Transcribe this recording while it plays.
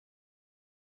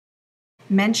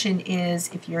mention is,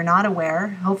 if you're not aware,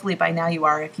 hopefully by now you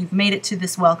are, if you've made it to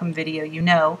this welcome video, you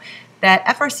know that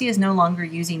FRC is no longer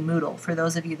using Moodle. For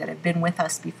those of you that have been with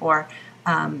us before,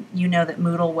 you know that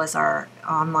Moodle was our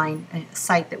online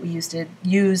site that we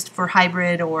used for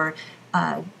hybrid or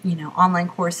online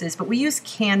courses, but we use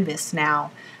Canvas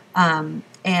now,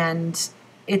 and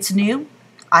it's new.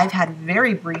 I've had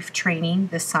very brief training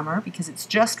this summer because it's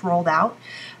just rolled out,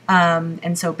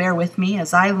 and so bear with me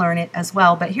as I learn it as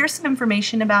well. But here's some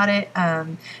information about it.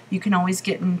 You can always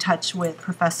get in touch with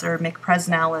Professor Mick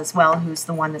Presnell as well, who's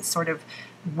the one that's sort of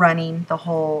running the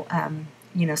whole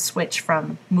switch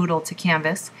from Moodle to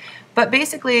Canvas. But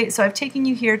basically, so I've taken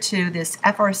you here to this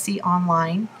FRC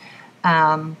Online,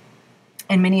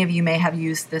 and many of you may have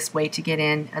used this way to get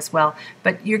in as well.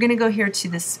 But you're going to go here to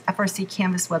this FRC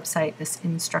Canvas website, this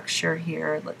Instructure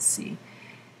here. Let's see.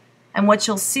 And what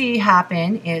you'll see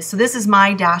happen is, so this is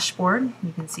my dashboard.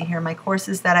 You can see here my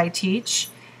courses that I teach.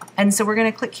 And so we're going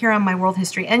to click here on my world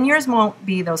history. And yours won't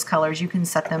be those colors. You can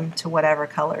set them to whatever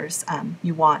colors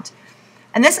you want.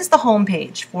 And this is the home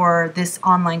page for this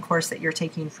online course that you're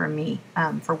taking from me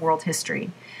for world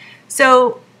history.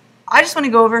 So I just want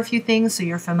to go over a few things so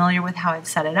you're familiar with how I've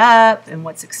set it up and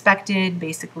what's expected,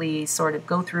 basically sort of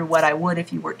go through what I would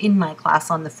if you were in my class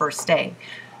on the first day,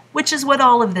 which is what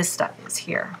all of this stuff is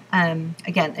here.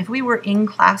 Again, if we were in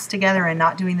class together and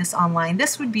not doing this online,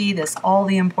 this would be all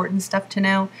the important stuff to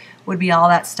know would be all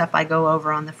that stuff I go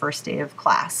over on the first day of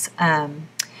class.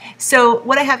 So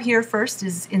what I have here first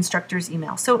is instructor's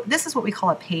email. So this is what we call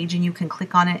a page, and you can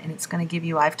click on it and it's going to give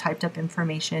you, I've typed up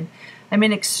information. I'm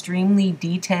an extremely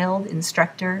detailed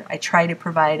instructor. I try to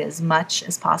provide as much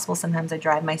as possible. Sometimes I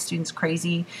drive my students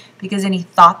crazy because any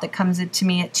thought that comes to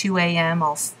me at 2 a.m.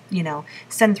 I'll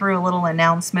send through a little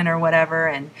announcement or whatever,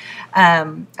 and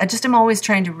I just am always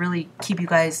trying to really keep you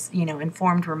guys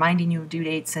informed, reminding you of due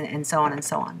dates and so on and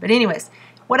so on. But anyways,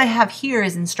 what I have here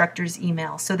is instructor's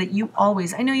email, so that you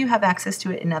always, I know you have access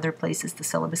to it in other places, the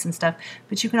syllabus and stuff,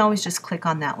 but you can always just click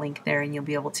on that link there and you'll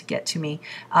be able to get to me.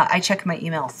 I check my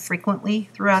email frequently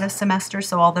throughout a semester,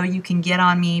 so although you can get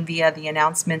on me via the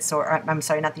announcements, or I'm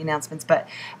sorry, not the announcements, but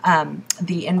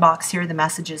the inbox here, the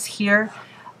messages here,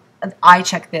 I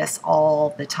check this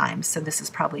all the time, so this is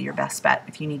probably your best bet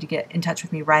if you need to get in touch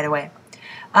with me right away.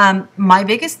 My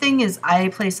biggest thing is I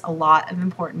place a lot of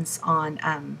importance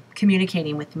on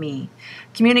communicating with me.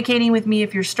 Communicating with me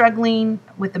if you're struggling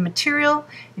with the material,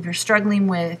 if you're struggling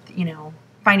with,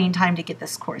 finding time to get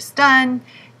this course done,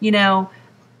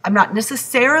 I'm not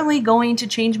necessarily going to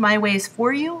change my ways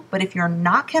for you, but if you're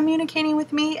not communicating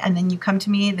with me and then you come to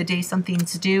me the day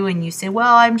something's due and you say,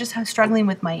 well, I'm just struggling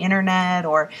with my internet,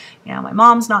 or, my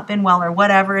mom's not been well, or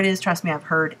whatever it is, trust me, I've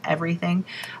heard everything.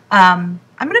 I'm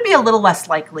going to be a little less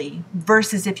likely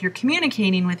versus if you're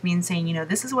communicating with me and saying,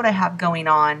 this is what I have going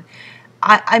on,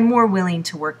 I'm more willing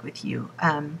to work with you.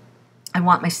 I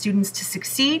want my students to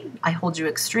succeed. I hold you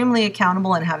extremely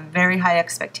accountable and have very high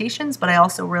expectations, but I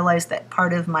also realize that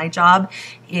part of my job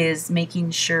is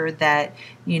making sure that,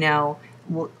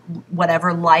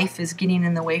 whatever life is getting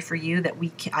in the way for you, that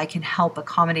I can help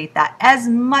accommodate that as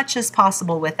much as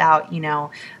possible without,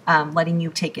 letting you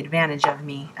take advantage of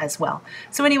me as well.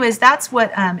 So anyways, that's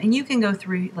what, and you can go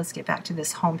through, let's get back to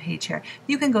this home page here.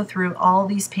 You can go through all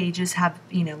these pages, have,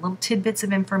 little tidbits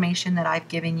of information that I've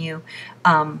given you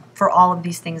for all of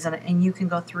these things, and you can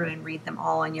go through and read them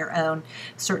all on your own.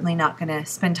 Certainly not going to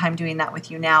spend time doing that with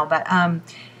you now, but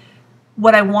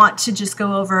what I want to just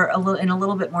go over in a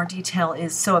little bit more detail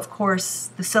is, so of course,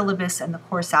 the syllabus and the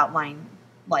course outline,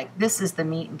 like this is the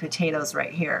meat and potatoes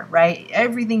right here, right?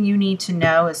 Everything you need to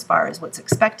know as far as what's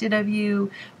expected of you,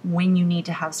 when you need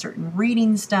to have certain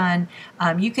readings done.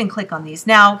 You can click on these.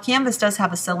 Now, Canvas does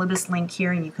have a syllabus link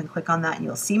here, and you can click on that and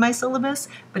you'll see my syllabus.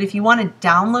 But if you want to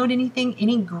download anything,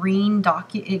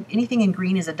 anything in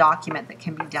green is a document that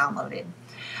can be downloaded.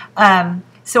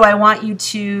 So I want you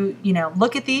to,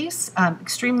 look at these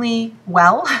extremely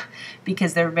well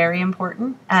because they're very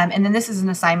important. And then this is an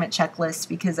assignment checklist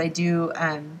because I do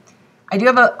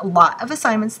have a lot of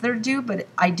assignments that are due, but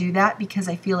I do that because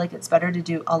I feel like it's better to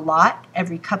do a lot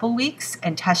every couple weeks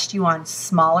and test you on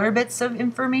smaller bits of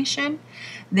information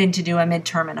than to do a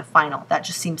midterm and a final. That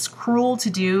just seems cruel to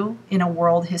do in a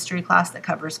world history class that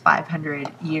covers 500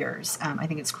 years. I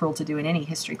think it's cruel to do in any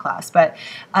history class, but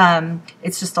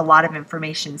it's just a lot of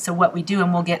information. So what we do,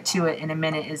 and we'll get to it in a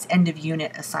minute, is end of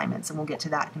unit assignments, and we'll get to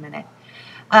that in a minute.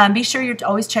 Be sure you're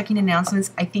always checking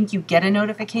announcements. I think you get a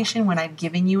notification when I've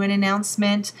given you an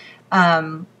announcement.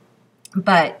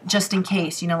 But just in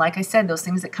case, like I said, those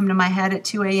things that come to my head at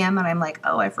 2 a.m. and I'm like,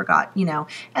 oh, I forgot,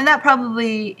 and that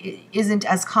probably isn't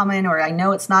as common, or I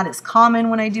know it's not as common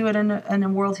when I do it in a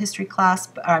world history class,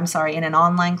 or I'm sorry, in an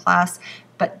online class,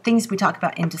 but things we talk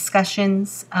about in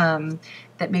discussions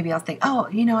that maybe I'll think, oh,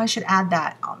 I should add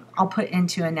that. I'll put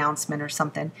into announcement or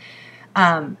something.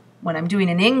 When I'm doing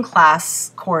an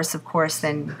in-class course, of course,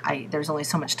 then there's only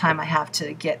so much time I have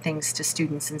to get things to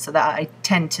students, and so that I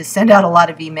tend to send out a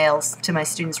lot of emails to my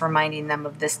students reminding them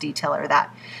of this detail or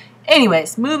that.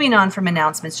 Anyways, moving on from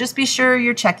announcements, just be sure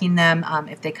you're checking them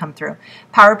if they come through.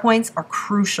 PowerPoints are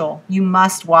crucial. You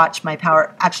must watch my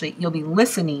actually, you'll be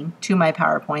listening to my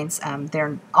PowerPoints.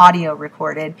 They're audio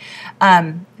recorded.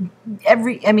 You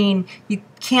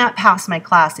can't pass my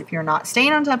class if you're not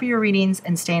staying on top of your readings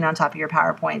and staying on top of your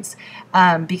PowerPoints,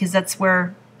 because that's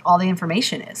where all the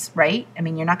information is, right?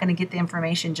 You're not going to get the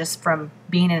information just from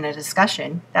being in a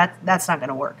discussion. That's not going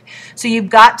to work. So you've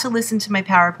got to listen to my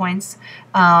PowerPoints,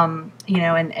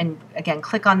 and again,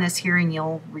 click on this here and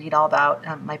you'll read all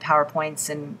about my PowerPoints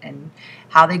and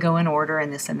how they go in order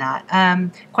and this and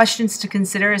that. Questions to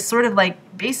consider is sort of like,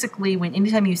 basically,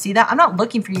 anytime you see that, I'm not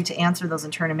looking for you to answer those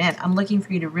and turn them in. I'm looking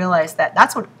for you to realize that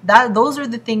those are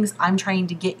the things I'm trying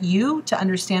to get you to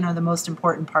understand are the most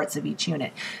important parts of each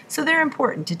unit. So they're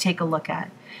important to take a look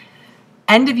at.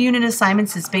 End of unit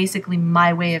assignments is basically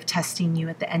my way of testing you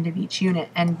at the end of each unit.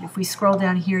 And if we scroll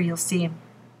down here, you'll see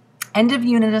end of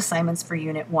unit assignments for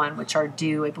Unit 1, which are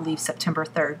due, I believe, September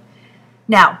 3rd.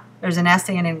 Now, there's an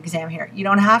essay and an exam here. You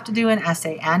don't have to do an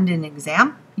essay and an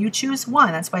exam. You choose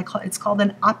one. That's why it's called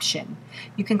an option.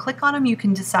 You can click on them. You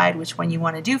can decide which one you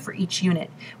want to do for each unit.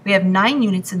 We have 9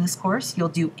 units in this course. You'll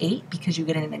do 8 because you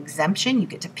get an exemption. You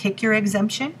get to pick your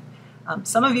exemption.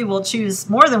 Some of you will choose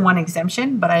more than one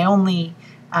exemption, but I only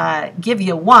give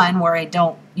you one where I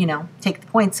don't, take the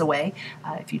points away.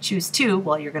 If you choose 2,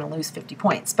 well, you're going to lose 50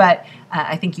 points, but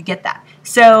I think you get that.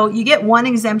 So you get 1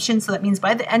 exemption, so that means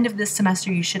by the end of this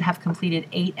semester, you should have completed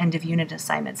 8 end-of-unit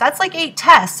assignments. That's like 8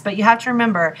 tests, but you have to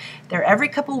remember, they're every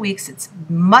couple weeks. It's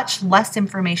much less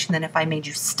information than if I made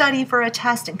you study for a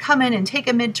test and come in and take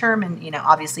a midterm, and,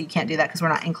 obviously you can't do that because we're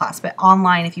not in class, but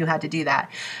online if you had to do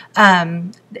that.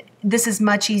 This is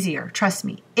much easier, trust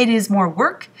me. It is more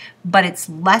work, but it's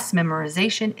less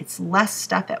memorization, it's less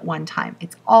stuff at one time.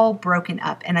 It's all broken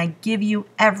up, and I give you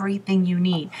everything you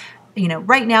need.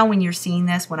 Right now when you're seeing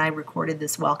this, when I recorded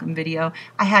this welcome video,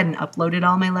 I hadn't uploaded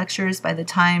all my lectures. By the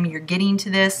time you're getting to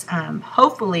this,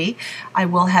 hopefully I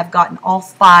will have gotten all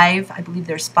 5, I believe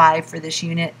there's 5 for this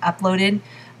unit uploaded.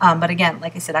 But again,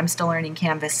 like I said, I'm still learning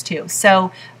Canvas too.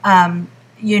 So,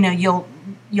 you'll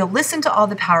listen to all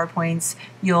the PowerPoints,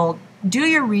 you'll do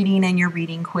your reading and your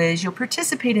reading quiz, you'll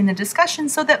participate in the discussion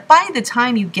so that by the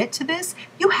time you get to this,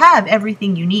 you have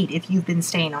everything you need if you've been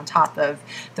staying on top of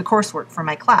the coursework for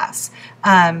my class.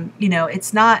 I'm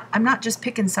not just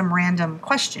picking some random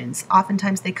questions.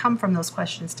 Oftentimes they come from those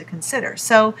questions to consider.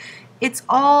 So it's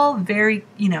all very,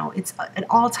 it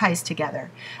all ties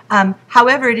together.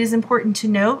 However, it is important to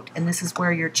note, and this is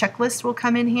where your checklist will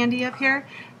come in handy up here,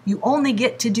 you only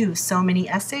get to do so many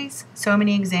essays, so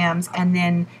many exams, and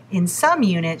then in some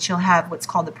units you'll have what's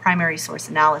called the primary source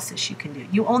analysis you can do.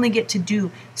 You only get to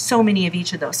do so many of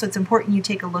each of those. So it's important you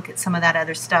take a look at some of that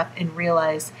other stuff and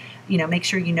realize, make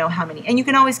sure you know how many. And you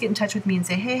can always get in touch with me and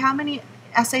say, hey, how many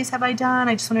essays have I done?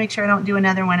 I just want to make sure I don't do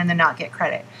another one and then not get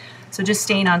credit. So just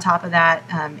staying on top of that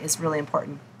is really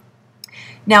important.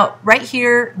 Now, right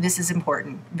here, this is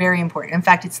important, very important. In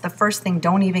fact, it's the first thing.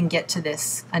 Don't even get to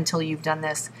this until you've done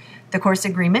this. The course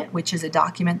agreement, which is a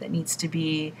document that needs to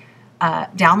be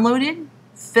downloaded,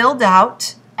 filled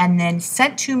out, and then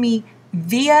sent to me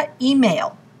via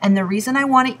email. And the reason I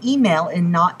want to email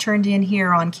and not turned in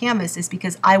here on Canvas is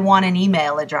because I want an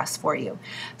email address for you.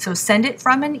 So send it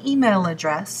from an email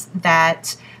address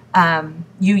that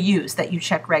you use, that you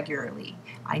check regularly.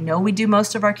 I know we do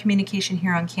most of our communication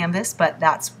here on Canvas, but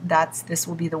this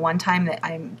will be the one time that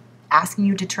I'm asking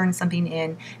you to turn something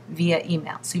in via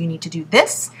email. So you need to do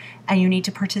this, and you need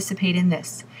to participate in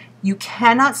this. You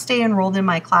cannot stay enrolled in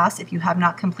my class if you have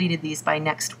not completed these by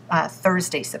next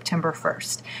Thursday, September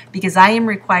 1st, because I am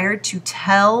required to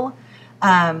tell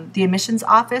the admissions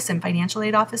office and financial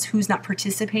aid office who's not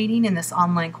participating in this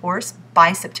online course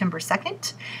by September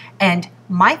 2nd. And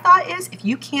my thought is, if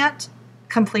you can't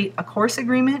complete a course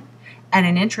agreement and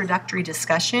an introductory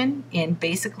discussion in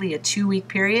basically a 2-week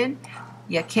period,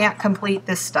 you can't complete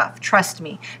this stuff. Trust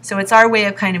me. So it's our way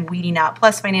of kind of weeding out.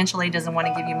 Plus, financial aid doesn't want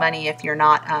to give you money if you're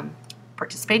not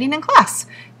participating in class.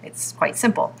 It's quite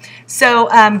simple. So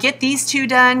get these 2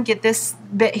 done, get this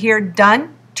bit here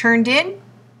done, turned in,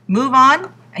 move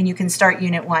on, and you can start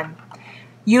Unit 1.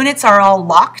 Units are all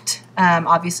locked.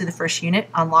 Obviously, the first unit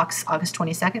unlocks August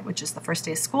 22nd, which is the first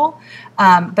day of school,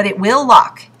 but it will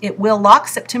lock. It will lock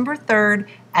September 3rd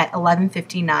at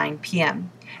 11:59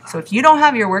 p.m. So if you don't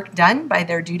have your work done by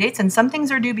their due dates, and some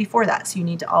things are due before that, so you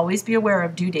need to always be aware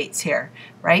of due dates here,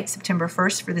 right? September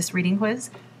 1st for this reading quiz.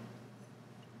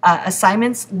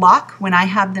 Assignments lock when I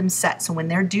have them set. So when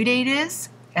their due date is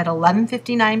at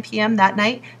 11:59 p.m. that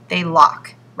night, they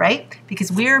lock, right?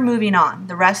 Because we're moving on.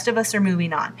 The rest of us are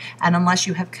moving on. And unless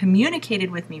you have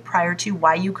communicated with me prior to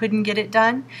why you couldn't get it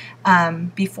done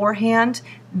beforehand,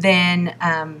 then,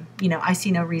 I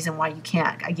see no reason why you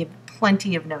can't. I give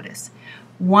plenty of notice.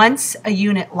 Once a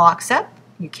unit locks up,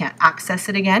 you can't access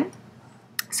it again.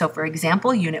 So for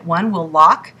example, Unit 1 will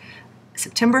lock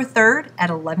September 3rd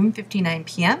at 11:59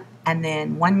 p.m. and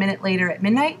then 1 minute later at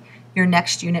midnight, your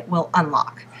next unit will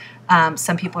unlock.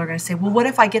 Some people are going to say, well, what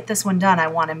if I get this one done? I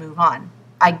want to move on.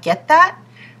 I get that.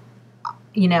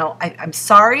 I'm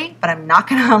sorry, but I'm not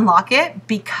going to unlock it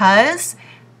because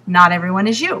not everyone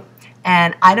is you.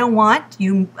 And I don't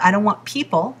want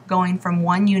people going from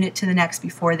one unit to the next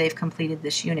before they've completed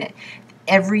this unit.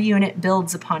 Every unit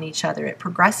builds upon each other. It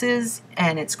progresses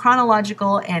and it's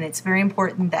chronological, and it's very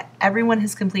important that everyone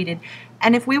has completed.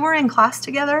 And if we were in class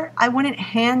together, I wouldn't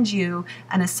hand you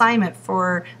an assignment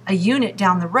for a unit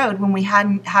down the road when we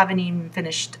haven't even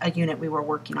finished a unit we were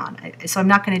working on. So I'm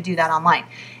not going to do that online.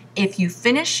 If you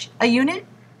finish a unit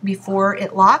before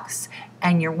it locks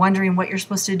and you're wondering what you're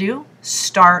supposed to do,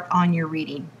 start on your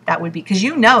reading. That would be, because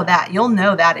you'll know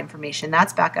that information.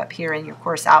 That's back up here in your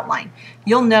course outline.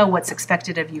 You'll know what's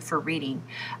expected of you for reading.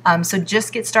 So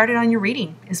just get started on your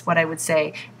reading is what I would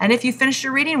say. And if you finish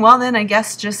your reading, well then I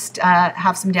guess just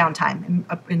have some downtime and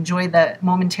enjoy the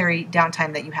momentary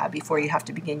downtime that you have before you have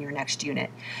to begin your next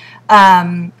unit.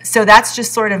 So that's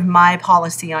just sort of my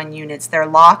policy on units. They're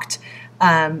locked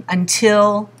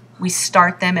until we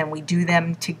start them and we do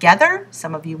them together.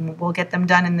 Some of you will get them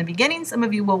done in the beginning. Some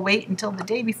of you will wait until the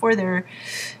day before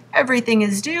everything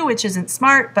is due, which isn't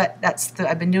smart, but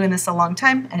I've been doing this a long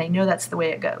time, and I know that's the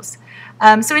way it goes.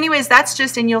 So anyways, that's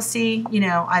just, and you'll see,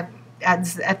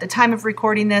 at the time of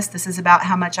recording this is about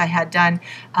how much I had done,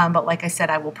 but like I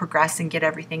said, I will progress and get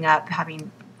everything up,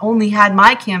 having only had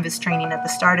my Canvas training at the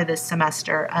start of this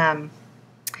semester.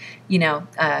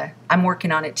 I'm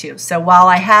working on it too. So while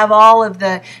I have all of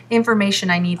the information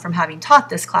I need from having taught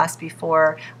this class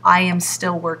before, I am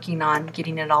still working on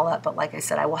getting it all up. But like I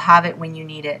said, I will have it when you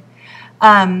need it.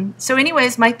 So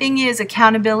anyways, my thing is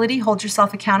accountability. Hold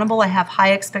yourself accountable. I have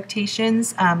high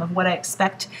expectations of what I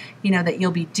expect, that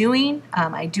you'll be doing.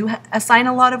 I do assign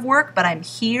a lot of work, but I'm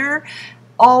here.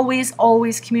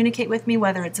 Always communicate with me,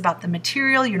 whether it's about the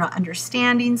material, you're not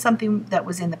understanding something that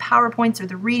was in the PowerPoints or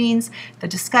the readings, the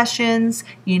discussions,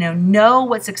 know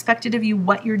what's expected of you,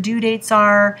 what your due dates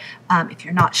are. If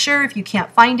you're not sure, if you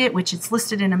can't find it, which it's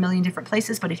listed in a million different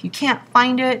places, but if you can't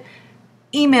find it,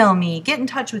 email me, get in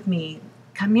touch with me,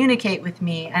 communicate with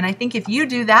me. And I think if you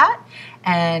do that,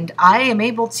 and I am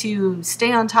able to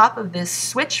stay on top of this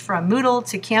switch from Moodle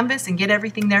to Canvas and get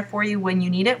everything there for you when you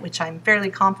need it, which I'm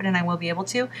fairly confident I will be able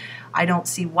to, I don't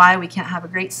see why we can't have a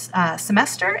great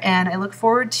semester. And I look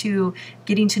forward to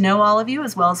getting to know all of you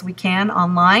as well as we can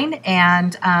online.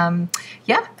 And I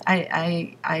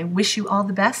wish you all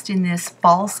the best in this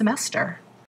fall semester.